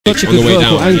Such a good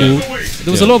vertical angle. There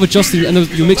was a lot of adjusting, and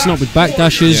you're mixing up with back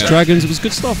dashes, dragons. It was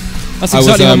good stuff. That's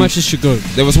exactly how matches should go.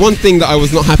 There was one thing that I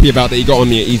was not happy about that he got on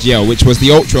me at EGL, which was the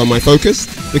ultra on my focus,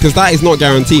 because that is not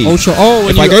guaranteed. Ultra.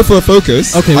 If I go for a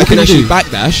focus, okay, I can actually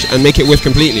backdash and make it whiff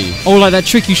completely. Oh, like that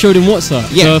trick you showed in WhatsApp.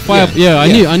 Yeah,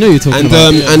 I know you're talking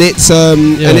about. And it's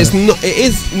it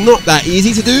is not that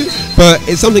easy to do, but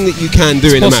it's something that you can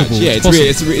do in a match. Yeah,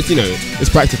 it's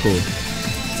practical.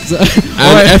 And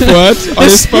F word on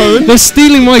his phone. They're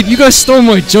stealing my. You guys stole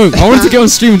my joke. I wanted to get on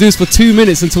stream and do this for 2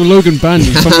 minutes until Logan banned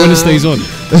me from when it stays on.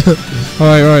 All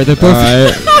right. They're both.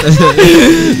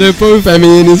 They're both.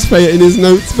 Femi in his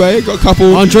notes, boy. Got a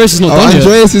couple. Andreas is not done yet.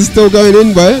 Andreas is still going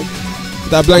in, boy.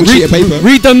 That blank sheet of paper.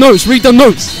 Read them notes.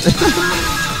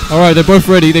 All right, they're both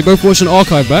ready. They both watched an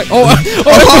archive back. Femi's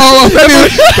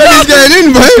going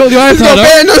in, boy. Got the iPad out.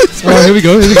 Bare notes, all right, here we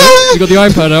go. You got the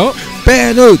iPad out.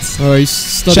 Bare notes. All right, he's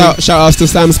studying. Shout outs to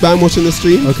Sam Spam watching the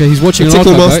stream. Okay, he's watching an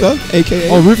Tickle archive Master, back. aka.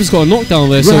 Oh, Rufus got a knockdown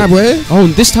there.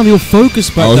 And this time he'll focus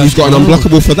back. Oh, he's got an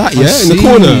unblockable for that, yeah, in the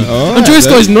corner. Andreas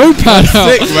got his notepad out.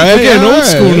 Sick, man. We're getting old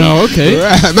school now. Okay.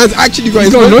 Right. Man's actually got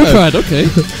his notepad. Okay.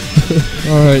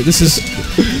 All right, this is.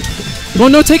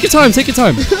 No, take your time.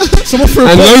 Someone threw a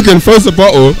bottle. Logan throws the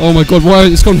bottle. Oh my god, wire,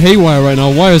 it's gone haywire right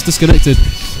now. Wire's disconnected.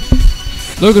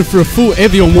 Logan threw a full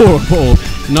Evian water bottle.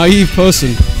 Naive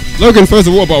person. Logan throws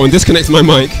the water bottle and disconnects my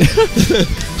mic.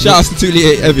 Shout out to 2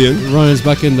 Litre Evian. Ryan's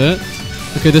back in there.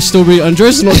 Okay, there's still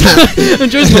Andreas is not done.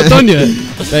 Andreas is not done yet.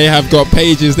 They have got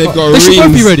pages. They've got reams.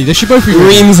 They should both be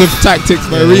ready. Reams of tactics,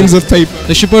 reams of paper.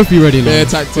 They should both be ready now. Their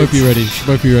tactics. Both be ready. Should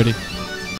both be ready.